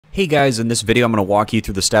Hey guys, in this video I'm going to walk you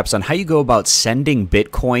through the steps on how you go about sending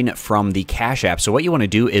Bitcoin from the Cash App. So what you want to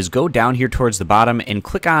do is go down here towards the bottom and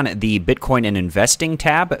click on the Bitcoin and Investing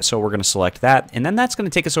tab. So we're going to select that, and then that's going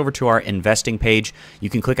to take us over to our investing page. You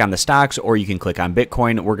can click on the stocks or you can click on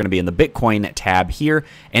Bitcoin. We're going to be in the Bitcoin tab here,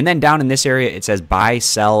 and then down in this area it says buy,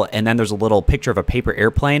 sell, and then there's a little picture of a paper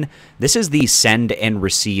airplane. This is the send and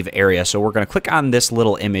receive area. So we're going to click on this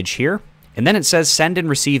little image here. And then it says send and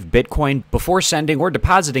receive Bitcoin. Before sending or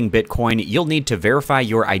depositing Bitcoin, you'll need to verify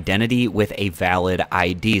your identity with a valid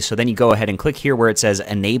ID. So then you go ahead and click here where it says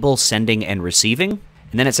enable sending and receiving.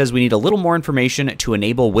 And then it says we need a little more information to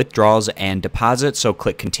enable withdrawals and deposits. So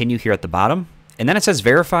click continue here at the bottom. And then it says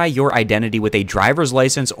verify your identity with a driver's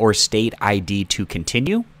license or state ID to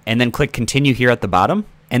continue. And then click continue here at the bottom.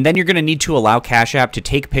 And then you're going to need to allow Cash App to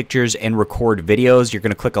take pictures and record videos. You're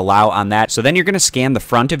going to click allow on that. So then you're going to scan the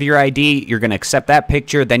front of your ID. You're going to accept that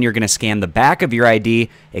picture. Then you're going to scan the back of your ID,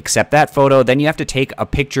 accept that photo. Then you have to take a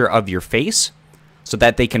picture of your face so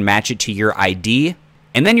that they can match it to your ID.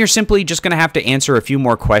 And then you're simply just going to have to answer a few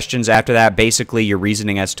more questions after that. Basically, your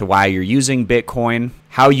reasoning as to why you're using Bitcoin,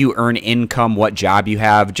 how you earn income, what job you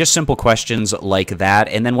have, just simple questions like that.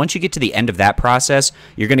 And then once you get to the end of that process,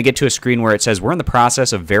 you're going to get to a screen where it says we're in the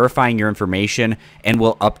process of verifying your information and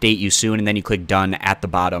we'll update you soon. And then you click done at the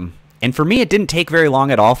bottom. And for me, it didn't take very long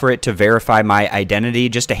at all for it to verify my identity,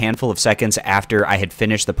 just a handful of seconds after I had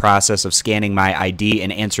finished the process of scanning my ID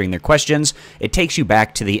and answering their questions. It takes you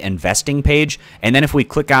back to the investing page. And then if we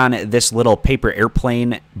click on this little paper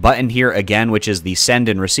airplane button here again, which is the send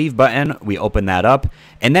and receive button, we open that up.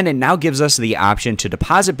 And then it now gives us the option to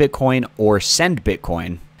deposit Bitcoin or send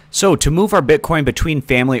Bitcoin. So to move our Bitcoin between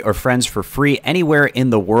family or friends for free anywhere in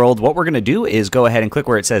the world, what we're going to do is go ahead and click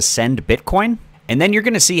where it says send Bitcoin. And then you're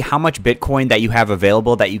going to see how much Bitcoin that you have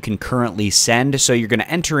available that you can currently send. So you're going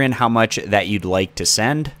to enter in how much that you'd like to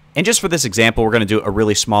send. And just for this example, we're going to do a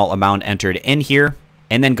really small amount entered in here.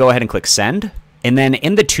 And then go ahead and click send. And then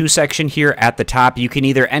in the to section here at the top, you can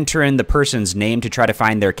either enter in the person's name to try to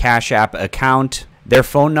find their Cash App account, their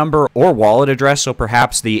phone number, or wallet address. So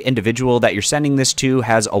perhaps the individual that you're sending this to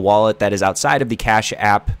has a wallet that is outside of the Cash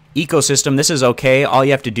App ecosystem. This is okay. All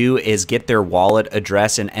you have to do is get their wallet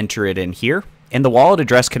address and enter it in here. And the wallet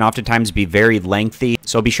address can oftentimes be very lengthy,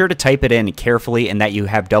 so be sure to type it in carefully and that you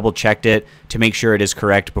have double checked it to make sure it is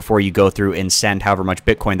correct before you go through and send however much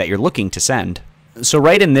Bitcoin that you're looking to send. So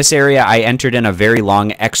right in this area, I entered in a very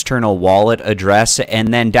long external wallet address,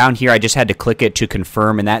 and then down here I just had to click it to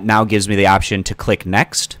confirm, and that now gives me the option to click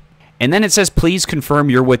next. And then it says, please confirm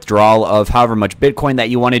your withdrawal of however much Bitcoin that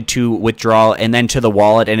you wanted to withdraw, and then to the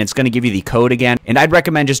wallet, and it's going to give you the code again. And I'd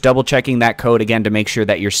recommend just double checking that code again to make sure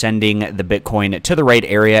that you're sending the Bitcoin to the right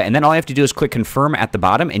area. And then all you have to do is click confirm at the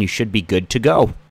bottom, and you should be good to go.